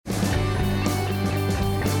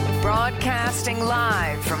Broadcasting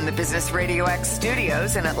live from the Business Radio X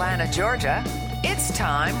studios in Atlanta, Georgia, it's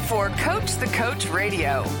time for Coach the Coach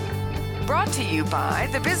Radio. Brought to you by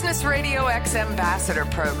the Business Radio X Ambassador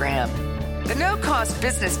Program, the no-cost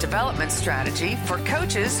business development strategy for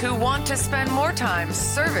coaches who want to spend more time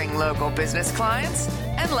serving local business clients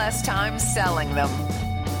and less time selling them.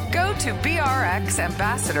 Go to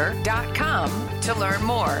brxambassador.com to learn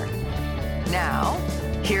more. Now,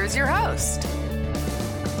 here's your host.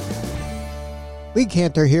 Lee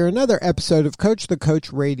Cantor here, another episode of Coach the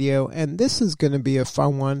Coach Radio, and this is going to be a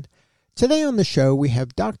fun one. Today on the show, we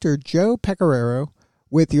have Dr. Joe Pecoraro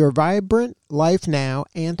with Your Vibrant Life Now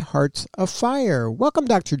and Hearts of Fire. Welcome,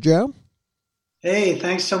 Dr. Joe. Hey,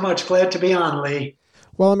 thanks so much. Glad to be on, Lee.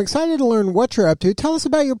 Well, I'm excited to learn what you're up to. Tell us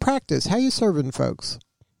about your practice. How you serving folks?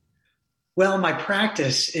 Well, my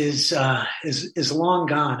practice is long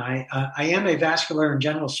gone. I am a vascular and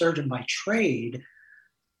general surgeon by trade,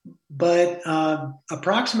 but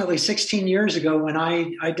approximately 16 years ago, when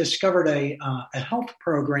I discovered a health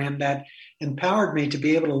program that empowered me to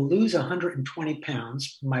be able to lose 120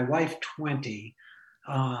 pounds, my wife 20,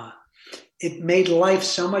 it made life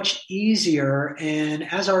so much easier.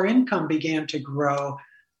 And as our income began to grow,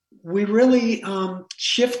 we really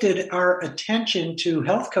shifted our attention to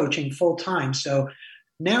health coaching full time. So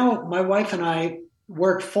now my wife and I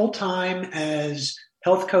work full time as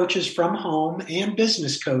health coaches from home and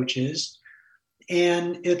business coaches.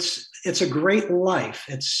 And it's a great life.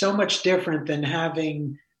 It's so much different than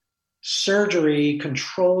having surgery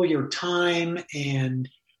control your time and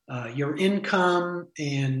your income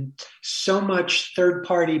and so much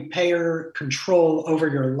third-party payer control over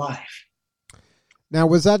your life. Now,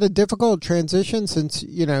 was that a difficult transition since,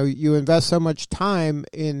 you invest so much time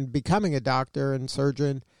in becoming a doctor and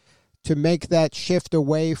surgeon to make that shift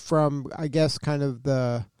away from, I guess, kind of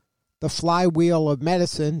the flywheel of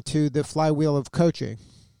medicine to the flywheel of coaching?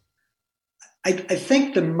 I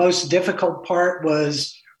think the most difficult part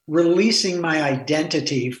was releasing my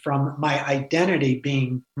identity from my identity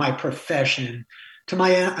being my profession to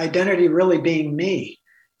my identity really being me.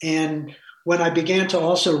 And when I began to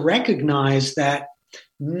also recognize that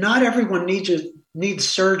not everyone needs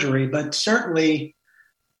surgery, but certainly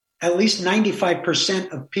at least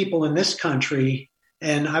 95% of people in this country,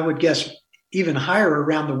 and I would guess even higher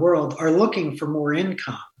around the world, are looking for more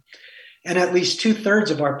income. And at least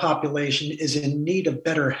 2/3 of our population is in need of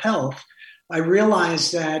better health. I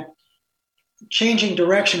realized that changing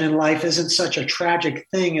direction in life isn't such a tragic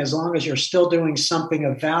thing as long as you're still doing something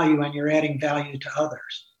of value and you're adding value to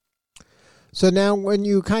others. So now when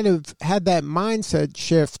you kind of had that mindset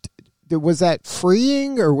shift, was that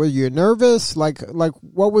freeing or were you nervous? Like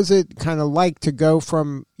what was it kind of like to go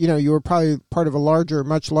from, you were probably part of a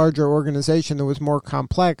much larger organization that was more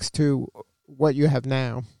complex to what you have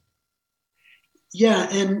now? Yeah,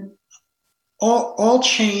 and all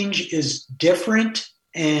change is different.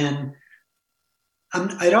 And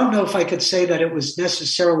I don't know if I could say that it was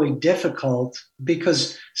necessarily difficult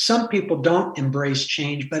because some people don't embrace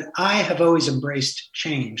change, but I have always embraced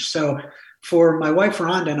change. So for my wife,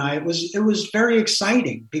 Rhonda, and I, it was very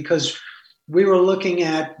exciting because we were looking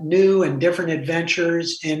at new and different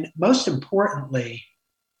adventures. And most importantly,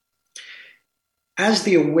 as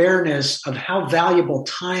the awareness of how valuable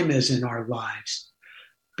time is in our lives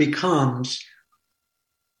becomes,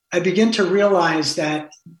 I begin to realize that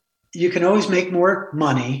you can always make more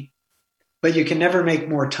money, but you can never make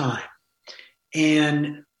more time.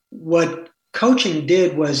 And what coaching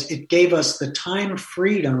did was it gave us the time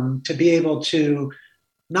freedom to be able to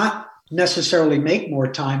not necessarily make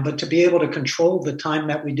more time, but to be able to control the time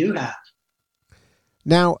that we do have.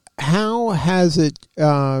 Now, how has it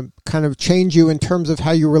kind of changed you in terms of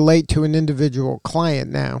how you relate to an individual client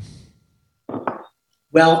now?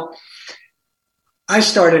 Well, I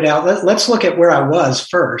started out, let's look at where I was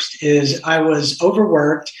first, is I was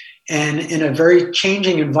overworked and in a very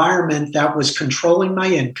changing environment that was controlling my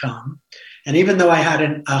income. And even though I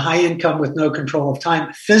had a high income with no control of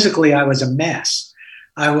time, physically I was a mess.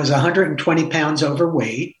 I was 120 pounds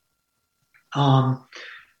overweight.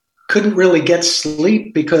 Couldn't really get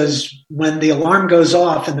sleep because when the alarm goes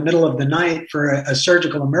off in the middle of the night for a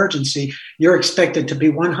surgical emergency, you're expected to be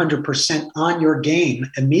 100% on your game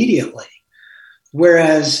immediately.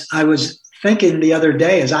 Whereas I was thinking the other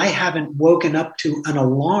day, as I haven't woken up to an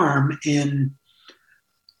alarm in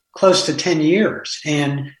close to 10 years.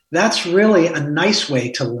 And that's really a nice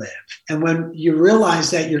way to live. And when you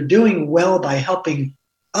realize that you're doing well by helping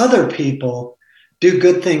other people do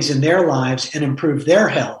good things in their lives and improve their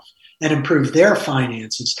health and improve their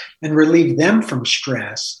finances and relieve them from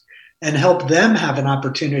stress and help them have an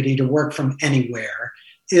opportunity to work from anywhere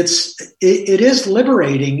it is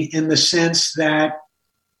liberating in the sense that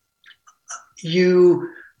you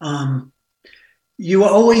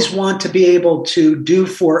always want to be able to do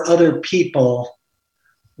for other people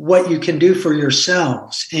what you can do for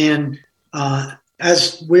yourselves. And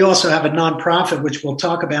as we also have a nonprofit, which we'll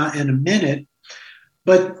talk about in a minute,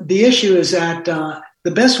 but the issue is that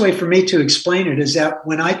the best way for me to explain it is that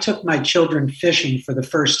when I took my children fishing for the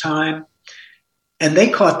first time and they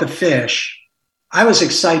caught the fish, I was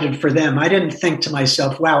excited for them. I didn't think to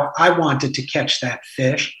myself, wow, I wanted to catch that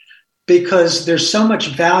fish, because there's so much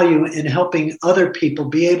value in helping other people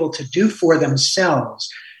be able to do for themselves.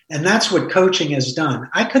 And that's what coaching has done.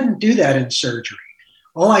 I couldn't do that in surgery.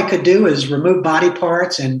 All I could do is remove body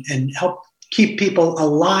parts and help keep people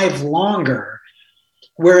alive longer.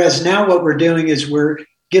 Whereas now what we're doing is we're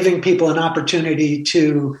giving people an opportunity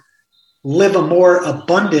to live a more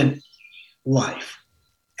abundant life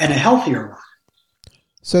and a healthier one.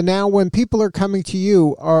 So now when people are coming to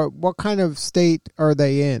you, what kind of state are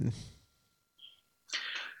they in?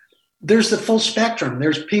 There's the full spectrum.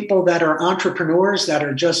 There's people that are entrepreneurs that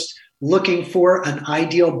are just looking for an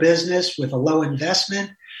ideal business with a low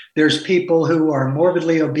investment. There's people who are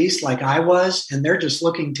morbidly obese like I was, and they're just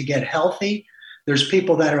looking to get healthy. There's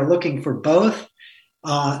people that are looking for both.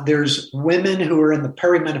 There's women who are in the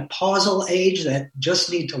perimenopausal age that just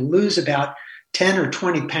need to lose about 10 or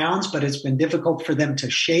 20 pounds, but it's been difficult for them to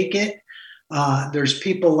shake it. There's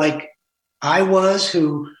people like I was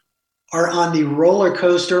who are on the roller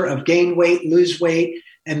coaster of gain weight, lose weight,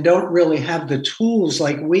 and don't really have the tools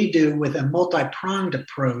like we do with a multi-pronged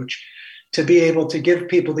approach to be able to give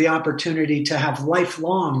people the opportunity to have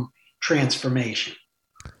lifelong transformation.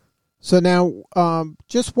 So now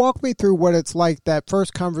just walk me through what it's like, that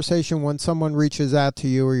first conversation when someone reaches out to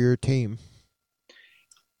you or your team.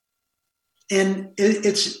 And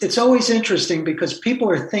it's always interesting because people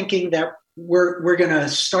are thinking that we're going to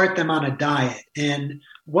start them on a diet. And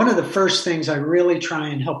one of the first things I really try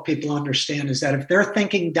and help people understand is that if they're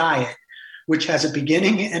thinking diet, which has a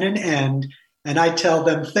beginning and an end, and I tell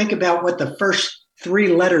them, think about what the first 3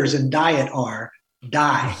 letters in diet are,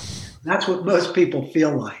 die. That's what most people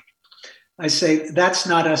feel like. I say, that's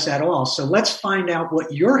not us at all. So let's find out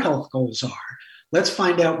what your health goals are. Let's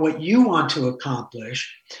find out what you want to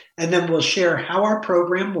accomplish, and then we'll share how our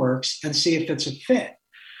program works and see if it's a fit.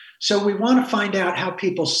 So we want to find out how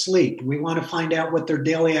people sleep. We want to find out what their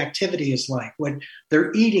daily activity is like, what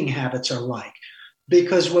their eating habits are like.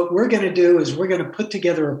 Because what we're going to do is we're going to put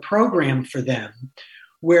together a program for them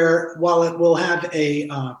where, while it will have a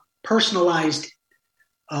personalized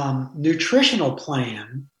nutritional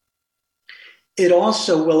plan, it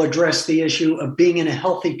also will address the issue of being in a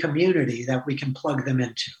healthy community that we can plug them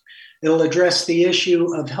into. It'll address the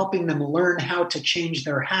issue of helping them learn how to change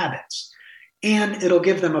their habits. And it'll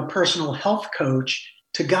give them a personal health coach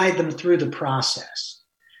to guide them through the process.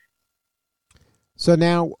 So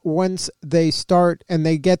now once they start and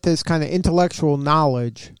they get this kind of intellectual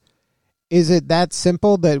knowledge, is it that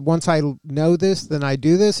simple that once I know this, then I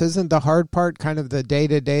do this? Isn't the hard part kind of the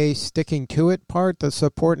day-to-day sticking to it part, the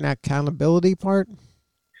support and accountability part?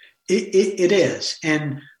 It is.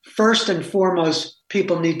 And first and foremost,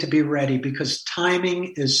 people need to be ready because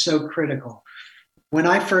timing is so critical. When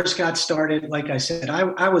I first got started, like I said,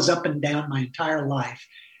 I was up and down my entire life.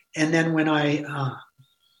 And then when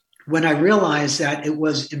I realized that it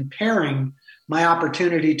was impairing my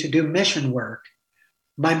opportunity to do mission work,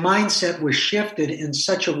 my mindset was shifted in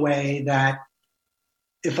such a way that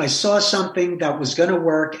if I saw something that was going to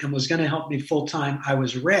work and was going to help me full time, I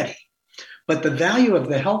was ready. But the value of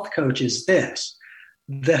the health coach is this.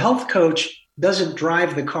 The health coach doesn't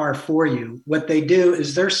drive the car for you. What they do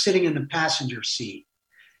is they're sitting in the passenger seat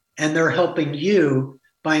and they're helping you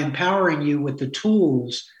by empowering you with the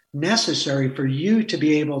tools necessary for you to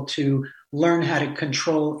be able to learn how to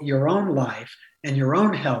control your own life and your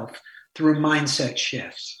own health through mindset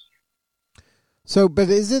shifts. So, but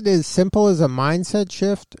is it as simple as a mindset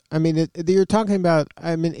shift? I mean, you're talking about,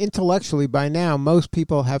 intellectually by now, most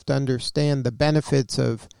people have to understand the benefits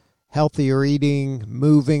of healthier eating,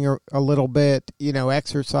 moving a little bit,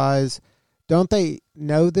 exercise. Don't they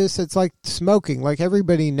know this? It's like smoking. Like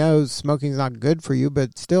everybody knows smoking is not good for you,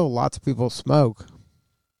 but still lots of people smoke.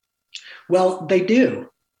 Well, they do.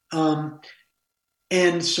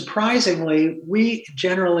 And surprisingly, we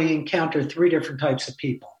generally encounter 3 different types of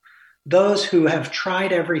people. Those who have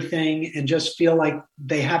tried everything and just feel like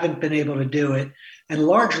they haven't been able to do it. And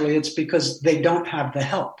largely it's because they don't have the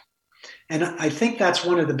help. And I think that's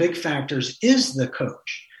one of the big factors is the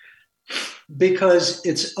coach. because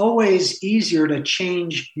it's always easier to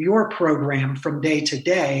change your program from day to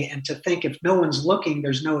day and to think if no one's looking,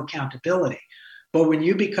 there's no accountability. But when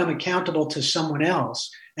you become accountable to someone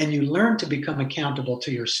else and you learn to become accountable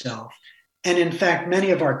to yourself, and in fact,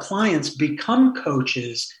 many of our clients become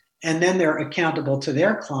coaches and then they're accountable to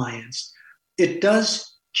their clients, it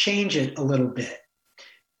does change it a little bit.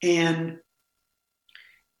 And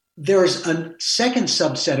there's a second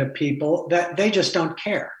subset of people that they just don't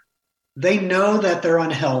care. They know that they're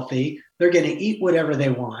unhealthy. They're going to eat whatever they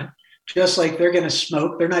want, just like they're going to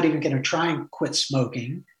smoke. They're not even going to try and quit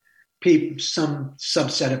smoking, some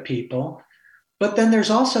subset of people. But then there's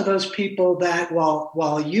also those people that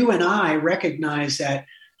while you and I recognize that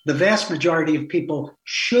the vast majority of people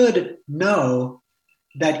should know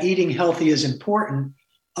that eating healthy is important,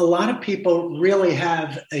 a lot of people really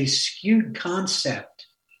have a skewed concept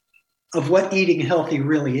of what eating healthy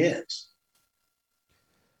really is.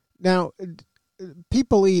 Now,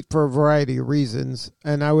 people eat for a variety of reasons,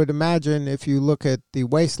 and I would imagine if you look at the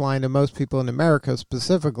waistline of most people in America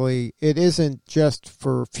specifically, it isn't just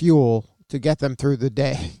for fuel to get them through the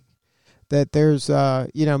day. That there's,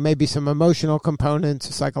 maybe some emotional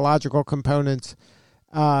components, psychological components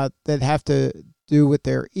that have to do with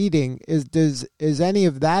their eating. Is any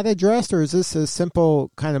of that addressed, or is this a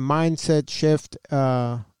simple kind of mindset shift,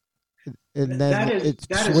 and then it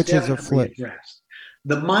switches or flips? Addressed.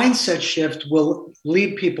 The mindset shift will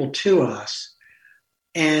lead people to us,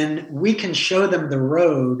 and we can show them the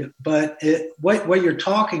road. But what you're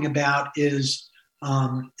talking about is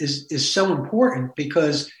so important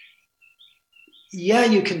because, yeah,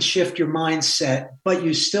 you can shift your mindset, but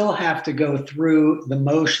you still have to go through the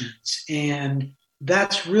motions, and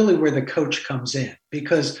that's really where the coach comes in.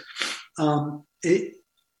 Because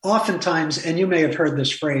oftentimes, and you may have heard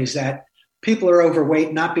this phrase, that people are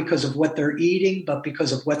overweight not because of what they're eating, but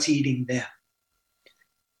because of what's eating them.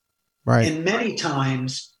 Right. And many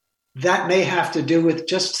times that may have to do with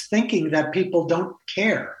just thinking that people don't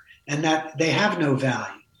care and that they have no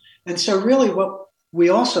value. And so really what we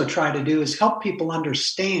also try to do is help people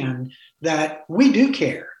understand that we do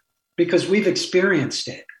care because we've experienced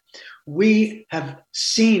it. We have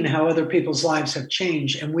seen how other people's lives have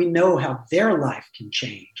changed, and we know how their life can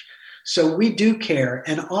change. So we do care,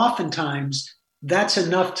 and oftentimes that's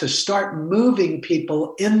enough to start moving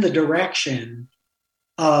people in the direction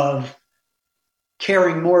of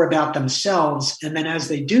caring more about themselves. And then as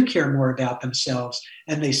they do care more about themselves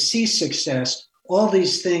and they see success, all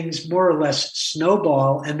these things more or less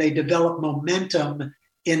snowball and they develop momentum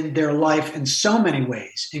in their life in so many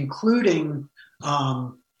ways, including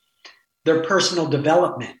their personal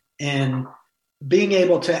development and being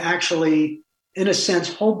able to actually, in a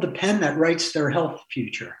sense, hold the pen that writes their health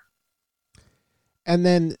future. And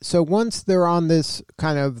then, so once they're on this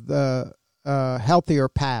kind of the healthier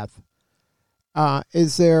path,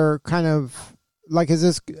 is there kind of like,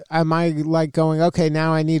 am I like going, okay,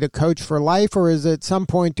 now I need a coach for life, or is at some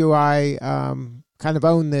point do I kind of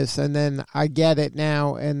own this and then I get it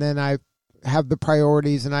now and then I have the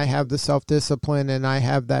priorities and I have the self-discipline and I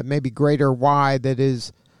have that maybe greater why that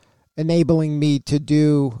is enabling me to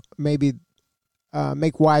do maybe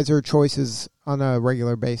make wiser choices on a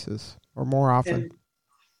regular basis or more often?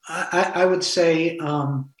 And I would say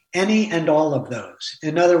any and all of those.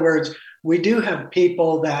 In other words, we do have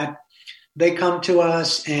people that they come to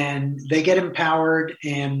us and they get empowered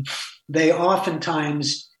and they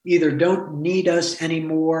oftentimes either don't need us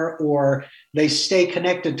anymore or they stay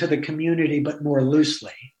connected to the community but more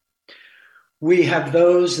loosely. We have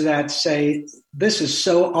those that say, this is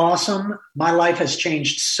so awesome. My life has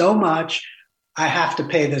changed so much. I have to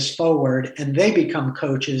pay this forward. And they become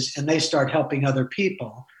coaches and they start helping other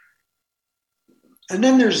people. And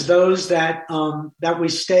then there's those that we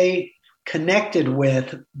stay connected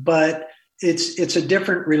with, but it's a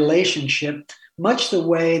different relationship, much the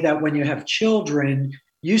way that when you have children,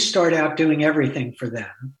 you start out doing everything for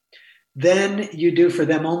them. Then you do for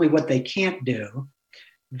them only what they can't do.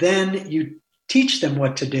 Then you teach them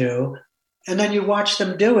what to do. And then you watch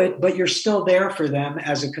them do it, but you're still there for them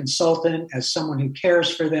as a consultant, as someone who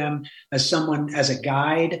cares for them, as a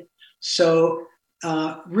guide. So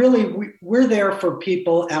really, we're there for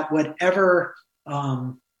people at whatever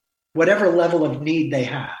level of need they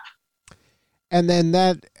have. And then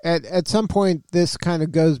that at some point, this kind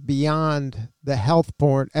of goes beyond the health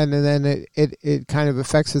part, and then it kind of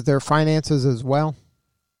affects their finances as well.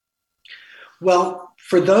 Well,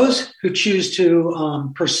 for those who choose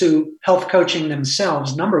to pursue health coaching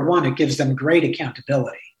themselves, number one, it gives them great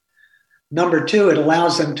accountability. Number two, it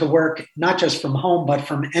allows them to work not just from home, but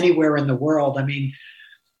from anywhere in the world. I mean,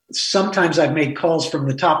 sometimes I've made calls from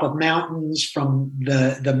the top of mountains, from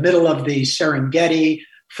the middle of the Serengeti,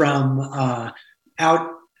 from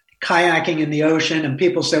out kayaking in the ocean, and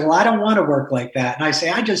people say, well, I don't want to work like that. And I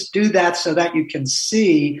say, I just do that so that you can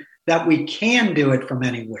see that we can do it from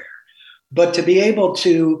anywhere. But to be able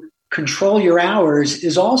to control your hours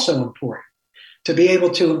is also important. To be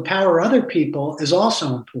able to empower other people is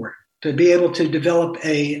also important. To be able to develop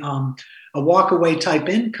a walk-away type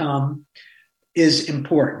income is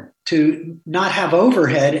important. To not have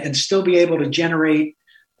overhead and still be able to generate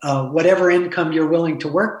whatever income you're willing to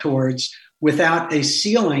work towards without a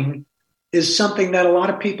ceiling is something that a lot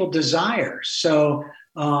of people desire. So,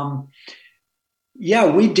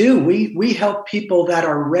 yeah, we do. We help people that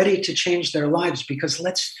are ready to change their lives, because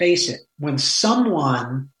let's face it, when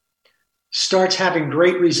someone starts having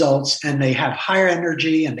great results and they have higher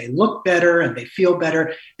energy and they look better and they feel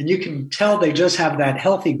better, and you can tell they just have that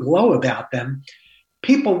healthy glow about them,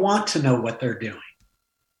 people want to know what they're doing.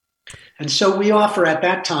 And so we offer at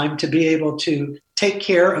that time to be able to take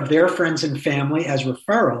care of their friends and family as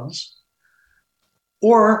referrals,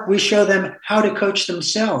 or we show them how to coach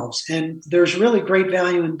themselves. And there's really great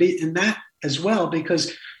value in that as well,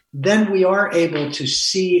 because then we are able to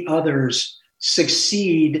see others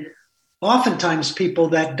succeed. Oftentimes people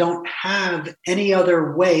that don't have any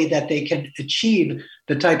other way that they can achieve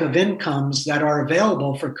the type of incomes that are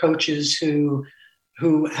available for coaches who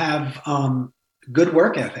have good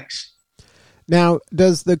work ethics. Now,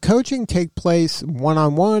 does the coaching take place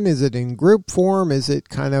one-on-one? Is it in group form? Is it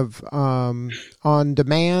kind of on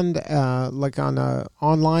demand, like on an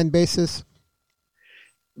online basis?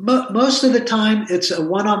 Most of the time, it's a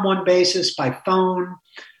one-on-one basis by phone.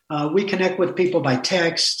 We connect with people by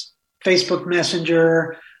text, Facebook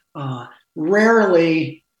Messenger.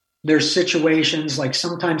 Rarely there's situations like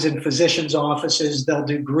sometimes in physicians' offices, they'll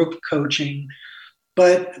do group coaching,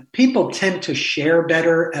 but people tend to share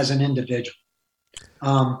better as an individual.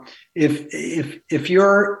 If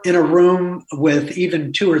you're in a room with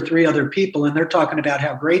even 2 or 3 other people and they're talking about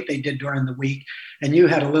how great they did during the week and you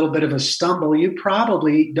had a little bit of a stumble, you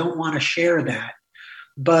probably don't want to share that.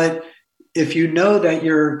 But if you know that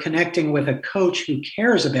you're connecting with a coach who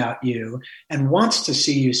cares about you and wants to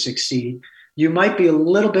see you succeed, you might be a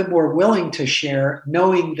little bit more willing to share,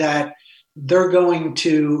 knowing that they're going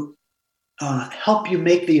to help you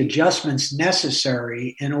make the adjustments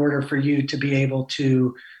necessary in order for you to be able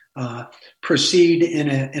to proceed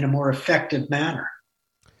in a more effective manner.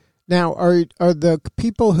 Now, are the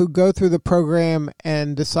people who go through the program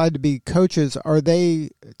and decide to be coaches, are they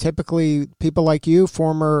typically people like you,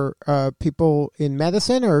 former people in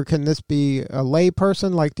medicine, or can this be a lay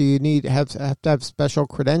person? Like, do you have to have special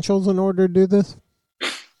credentials in order to do this?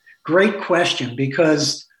 Great question,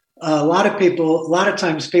 because a lot of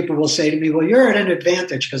times people will say to me, well, you're at an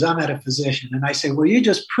advantage because I'm at a physician. And I say, well, you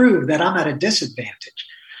just proved that I'm at a disadvantage,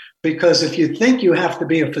 because if you think you have to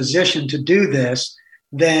be a physician to do this,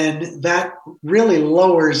 then that really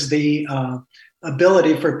lowers the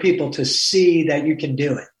ability for people to see that you can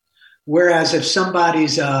do it. Whereas if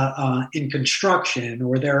somebody's in construction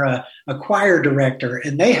or they're a choir director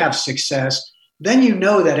and they have success, then you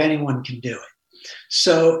know that anyone can do it.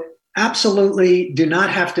 So absolutely do not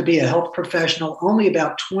have to be a health professional. Only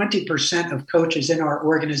about 20% of coaches in our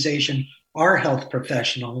organization are health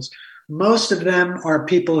professionals. Most of them are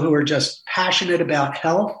people who are just passionate about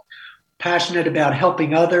health, passionate about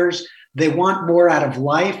helping others. They want more out of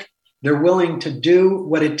life. They're willing to do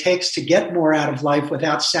what it takes to get more out of life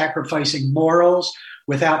without sacrificing morals,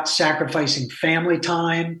 without sacrificing family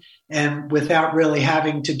time, and without really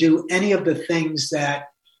having to do any of the things that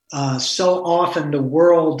so often the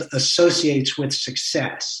world associates with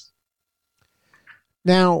success.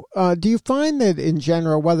 Now, do you find that in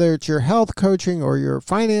general, whether it's your health coaching or your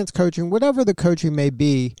finance coaching, whatever the coaching may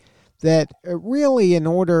be, that really in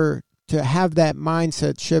order to have that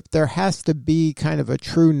mindset shift, there has to be kind of a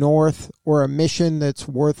true north or a mission that's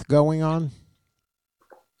worth going on?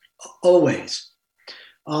 Always.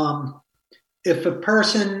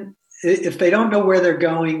 If they don't know where they're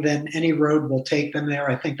going, then any road will take them there.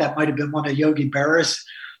 I think that might have been one of Yogi Berra's,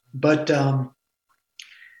 but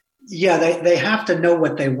they have to know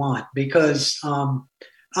what they want, because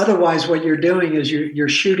otherwise what you're doing is you're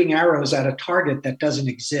shooting arrows at a target that doesn't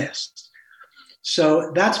exist.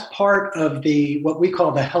 So that's part of what we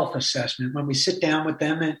call the health assessment, when we sit down with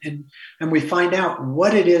them and we find out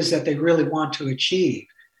what it is that they really want to achieve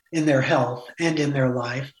in their health and in their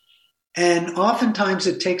life. And oftentimes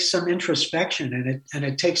it takes some introspection and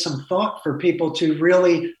it takes some thought for people to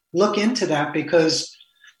really look into that, because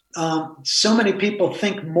so many people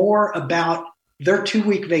think more about their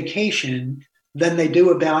 2-week vacation than they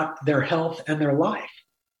do about their health and their life.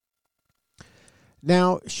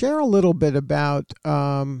 Now, share a little bit about,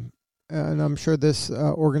 and I'm sure this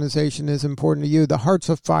organization is important to you, the Hearts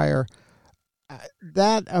of Fire.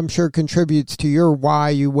 That, I'm sure, contributes to your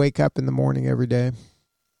why you wake up in the morning every day.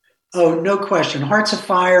 Oh, no question. Hearts of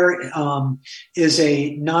Fire is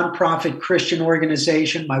a nonprofit Christian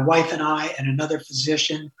organization. My wife and I and another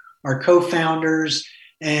physician are co-founders,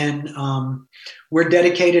 and we're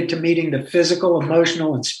dedicated to meeting the physical,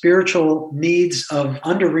 emotional, and spiritual needs of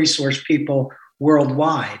under-resourced people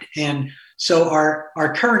worldwide. And so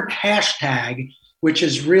our current hashtag, which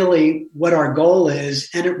is really what our goal is,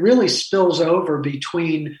 and it really spills over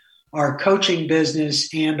between our coaching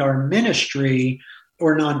business and our ministry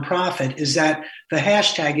or nonprofit, is that the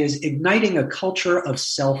hashtag is igniting a culture of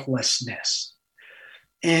selflessness.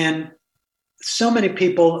 And so many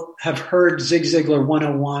people have heard Zig Ziglar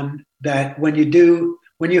 101, that when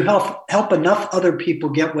you help enough other people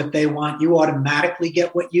get what they want, you automatically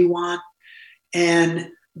get what you want. And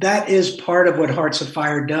that is part of what Hearts of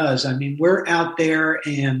Fire does. I mean, we're out there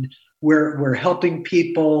and we're helping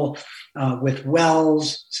people with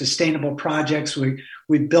wells, sustainable projects.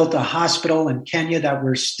 We built a hospital in Kenya that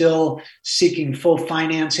we're still seeking full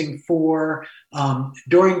financing for.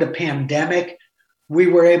 During the pandemic, we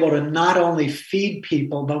were able to not only feed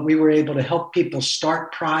people, but we were able to help people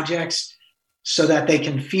start projects so that they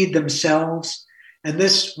can feed themselves. And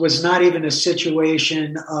this was not even a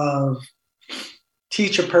situation of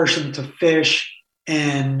teach a person to fish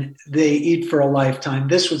and they eat for a lifetime.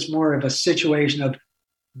 This was more of a situation of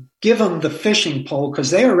give them the fishing pole because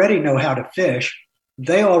they already know how to fish.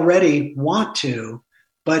 They already want to,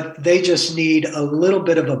 but they just need a little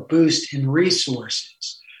bit of a boost in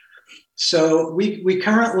resources. So we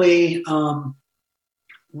currently,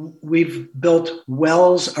 we've built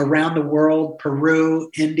wells around the world: Peru,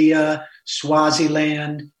 India,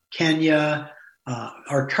 Swaziland, Kenya.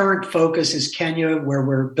 Our current focus is Kenya, where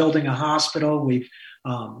we're building a hospital. We've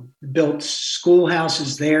built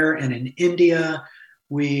schoolhouses there, and in India,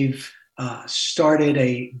 we've started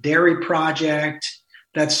a dairy project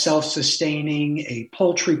that's self-sustaining, a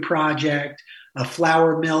poultry project, a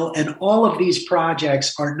flour mill, and all of these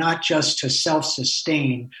projects are not just to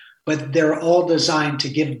self-sustain, but they're all designed to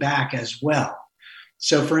give back as well.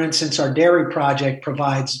 So, for instance, our dairy project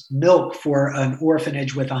provides milk for an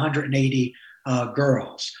orphanage with 180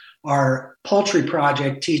 girls. Our poultry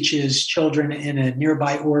project teaches children in a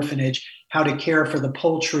nearby orphanage how to care for the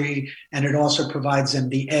poultry, and it also provides them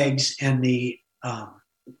the eggs and the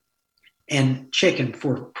and chicken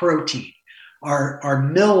for protein. Our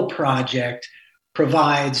mill project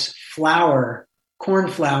provides flour, corn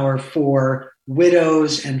flour, for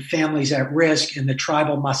widows and families at risk in the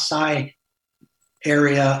tribal Maasai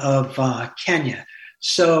area of Kenya.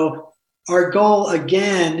 So our goal,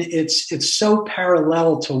 again, it's so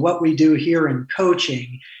parallel to what we do here in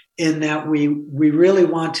coaching, in that we really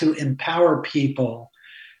want to empower people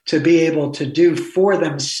to be able to do for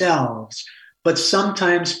themselves. But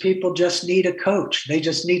sometimes people just need a coach. They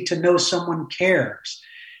just need to know someone cares.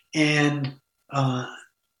 And I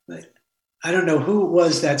don't know who it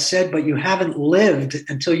was that said, but you haven't lived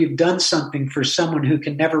until you've done something for someone who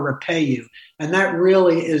can never repay you. And that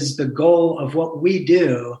really is the goal of what we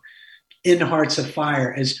do in Hearts of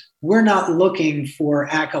Fire. Is we're not looking for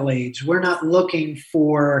accolades. We're not looking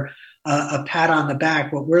for a pat on the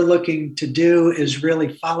back. What we're looking to do is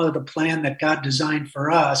really follow the plan that God designed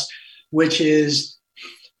for us, which is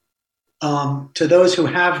to those who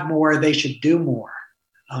have more, they should do more.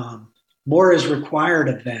 More is required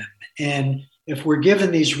of them. And if we're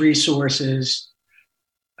given these resources,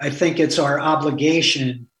 I think it's our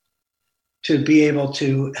obligation to be able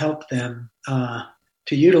to help them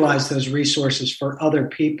to utilize those resources for other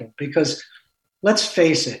people. Because let's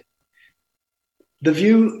face it, the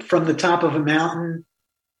view from the top of a mountain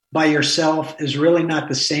by yourself is really not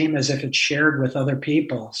the same as if it's shared with other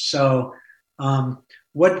people. So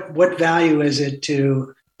what value is it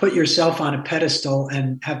to put yourself on a pedestal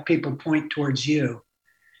and have people point towards you?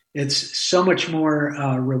 It's so much more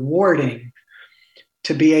rewarding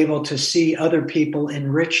to be able to see other people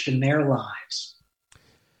enriched in their lives.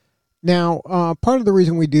 Now, part of the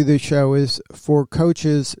reason we do this show is for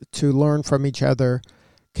coaches to learn from each other.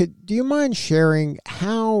 Do you mind sharing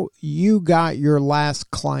how you got your last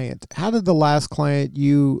client? How did the last client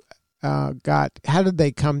you got, how did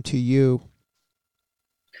they come to you?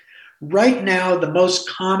 Right now, the most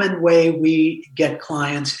common way we get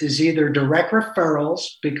clients is either direct referrals,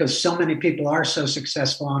 because so many people are so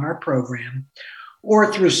successful on our program,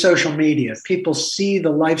 or through social media. People see the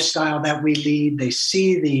lifestyle that we lead. They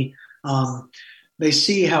see they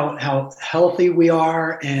see how healthy we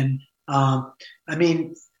are. And I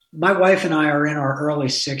mean, my wife and I are in our early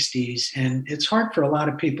 60s, and it's hard for a lot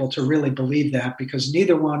of people to really believe that because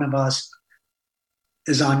neither one of us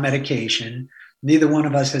is on medication. Neither one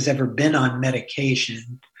of us has ever been on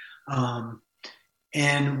medication.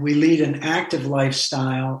 And we lead an active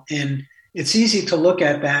lifestyle. And it's easy to look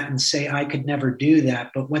at that and say, I could never do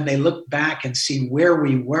that. But when they look back and see where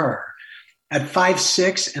we were at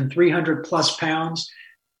 5'6" and 300 plus pounds,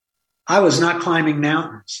 I was not climbing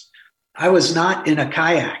mountains. I was not in a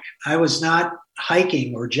kayak. I was not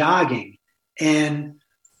hiking or jogging. And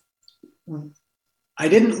I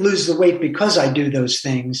didn't lose the weight because I do those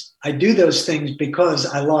things. I do those things because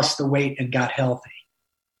I lost the weight and got healthy.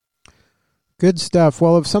 Good stuff.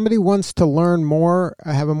 Well, if somebody wants to learn more,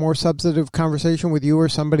 have a more substantive conversation with you or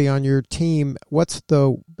somebody on your team, what's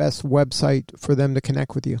the best website for them to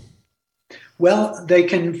connect with you? Well, they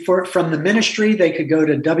can, from the ministry, they could go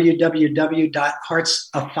to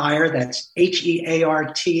www.heartsafire, that's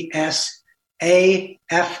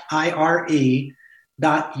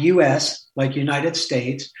HEARTSAFIRE.US, like United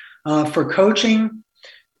States. For coaching,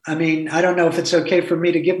 I mean, I don't know if it's okay for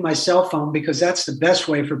me to give my cell phone because that's the best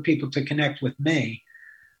way for people to connect with me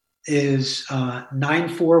is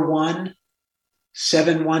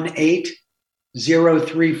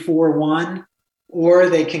 941-718-0341. Or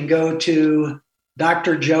they can go to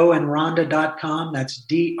drjoeandrhonda.com. That's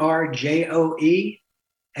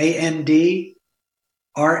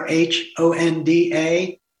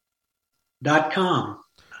DRJOEANDRHONDA.com.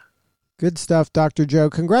 Good stuff, Dr. Joe.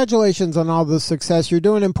 Congratulations on all the success. You're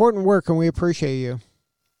doing important work, and we appreciate you.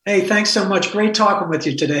 Hey, thanks so much. Great talking with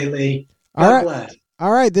you today, Lee. God bless.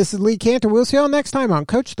 All right, this is Lee Cantor. We'll see you all next time on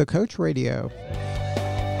Coach the Coach Radio.